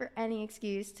 I'm looking for any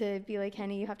excuse to be like,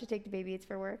 Henny, you have to take the baby. It's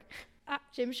for work.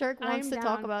 Gymshark wants to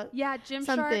talk about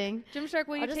something. Gymshark,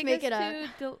 will you take us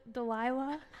to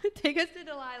Delilah? Take us to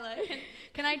Delilah.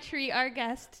 Can I treat our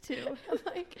guest too?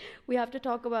 Like, we have to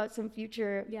talk about some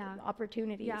future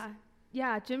opportunities.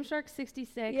 Yeah, Gymshark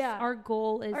 66. Yeah. Our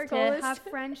goal is to have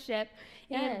friendship,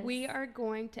 and we are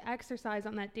going to exercise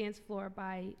on that dance floor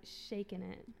by shaking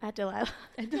it. At Delilah.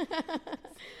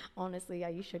 Honestly, yeah,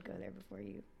 you should go there before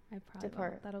you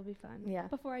depart. That'll be fun. Yeah.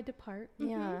 Before I depart. Yeah.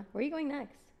 Mm-hmm. Where are you going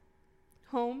next?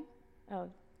 Home. Oh,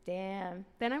 damn.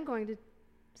 Then I'm going to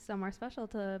somewhere special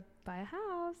to buy a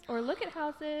house or look at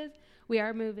houses. We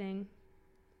are moving.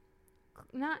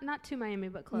 Not to Miami,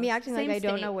 but close. Me acting like I state.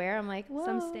 don't know where. I'm like, whoa.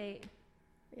 Some state.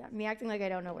 Yeah, me acting like I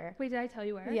don't know where. Wait, did I tell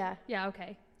you where? Yeah. Yeah,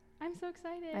 okay. I'm so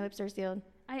excited. My lips are sealed.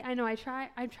 I know. I try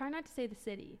not to say the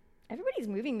city. Everybody's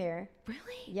moving there. Really?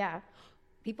 Yeah.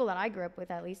 People that I grew up with,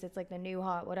 at least, it's like the new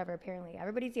hot, whatever, apparently.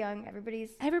 Everybody's young.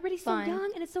 Everybody's fun. So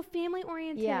young, and it's so family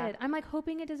oriented. Yeah. I'm like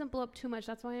hoping it doesn't blow up too much.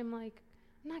 That's why I'm like,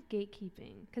 I'm not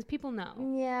gatekeeping because people know.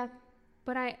 Yeah.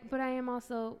 But I am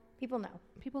also. People know.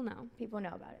 People know. People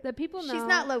know about it. The people know. She's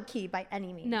not low key by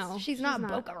any means. No. She's not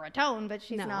Boca Raton, but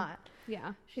she's not.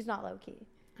 Yeah. She's not low key.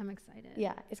 I'm excited.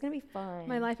 Yeah. It's going to be fun.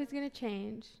 My life is going to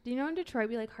change. Do you know in Detroit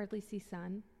we like hardly see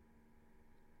sun?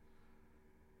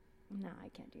 No, I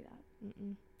can't do that.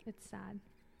 Mm-mm. It's sad.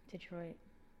 Detroit.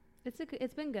 It's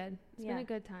been good. It's been a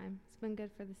good time. It's been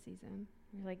good for the season.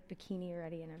 You're like bikini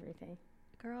ready and everything.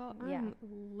 Girl, I'm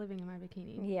living in my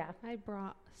bikini. Yeah. I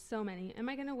brought so many. Am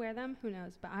I going to wear them? Who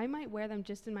knows? But I might wear them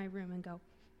just in my room and go,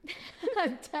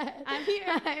 I'm dead. I'm here.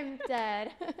 I'm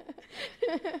dead.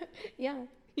 Yeah.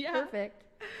 Perfect.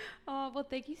 Oh, well,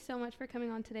 thank you so much for coming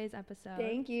on today's episode.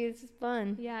 Thank you. This is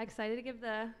fun. Yeah, excited to give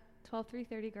the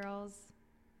 12-3-30 girls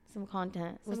some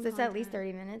content. Was this at least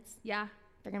 30 minutes? Yeah.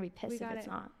 They're going to be pissed if it's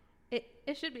not. It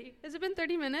It should be. Has it been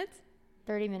 30 minutes?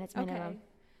 30 minutes minimum. Okay.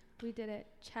 We did it.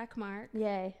 Check mark.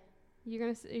 Yay. Are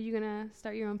you gonna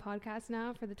start your own podcast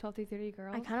now for the 12 through 30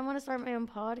 girls? I kind of want to start my own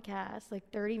podcast, like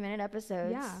 30-minute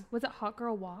episodes. Yeah. Was it Hot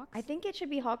Girl Walks? I think it should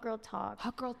be Hot Girl Talk.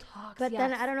 Hot Girl Talks. But yes.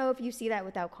 then I don't know if you see that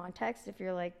without context. If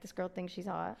you're like, this girl thinks she's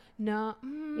hot. No.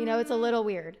 You know, it's a little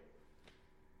weird.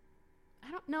 I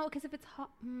don't know, because if it's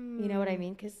hot. You know what I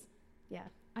mean? Because, yeah.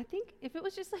 I think if it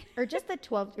was just like. Or just the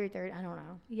 12 through 30. I don't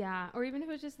know. Yeah. Or even if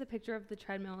it was just the picture of the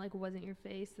treadmill, like wasn't your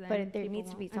face. Then But there needs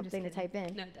to be something to type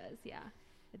in. No, it does. Yeah.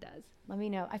 It does. Let me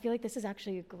know. I feel like this is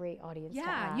actually a great audience.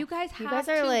 Yeah, to you guys have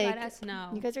are to like, let us know.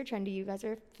 You guys are trendy. You guys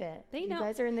are fit. They know. You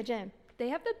guys are in the gym. They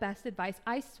have the best advice.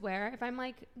 I swear. If I'm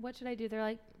like, what should I do? They're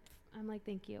like, I'm like,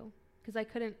 thank you. Because I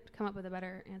couldn't come up with a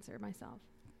better answer myself.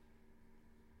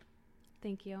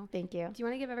 Thank you. Thank you. Do you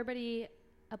want to give everybody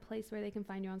a place where they can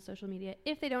find you on social media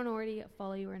if they don't already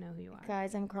follow you or know who you are?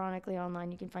 Guys, I'm chronically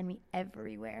online. You can find me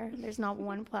everywhere. There's not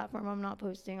one platform I'm not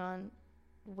posting on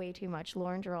way too much.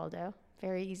 Lauren Giraldo.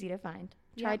 Very easy to find.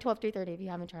 Try 12 through 30 if you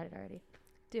haven't tried it already.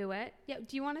 Do it. Yeah.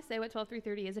 Do you want to say what 12 through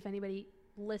 30 is if anybody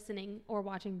listening or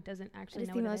watching doesn't actually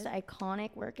know what it is? It's the most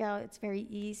iconic workout. It's very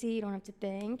easy. You don't have to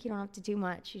think. You don't have to do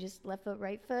much. You just left foot,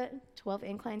 right foot, 12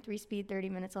 incline, 3 speed, 30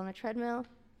 minutes on the treadmill.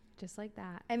 Just like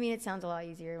that. I mean, it sounds a lot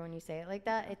easier when you say it like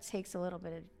that. It takes a little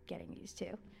bit of getting used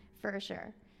to, for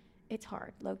sure. It's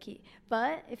hard, low key.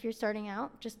 But if you're starting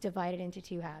out, just divide it into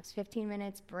 2 halves. 15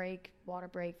 minutes, break, water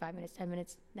break, 5 minutes, 10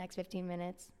 minutes, next 15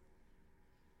 minutes.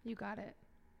 You got it.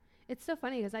 It's so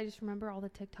funny because I just remember all the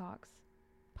TikToks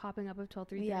popping up of 12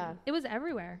 through 30. Yeah. It was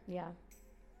everywhere. Yeah.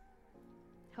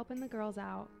 Helping the girls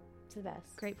out. It's the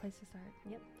best. Great place to start.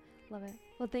 Yep. Love it.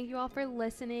 Well, thank you all for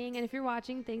listening. And if you're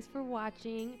watching, thanks for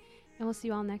watching. And we'll see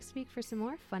you all next week for some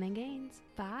more fun and gains.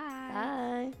 Bye.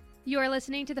 Bye. You are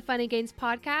listening to the Fun and Gains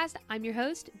podcast. I'm your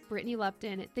host, Brittany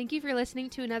Lupton. Thank you for listening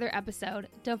to another episode.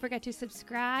 Don't forget to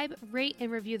subscribe, rate,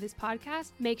 and review this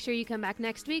podcast. Make sure you come back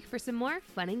next week for some more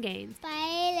fun and gains. Bye,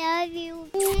 I love you.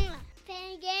 Fun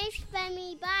and games for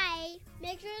me. Bye.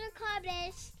 Make sure to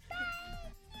comment. Bye.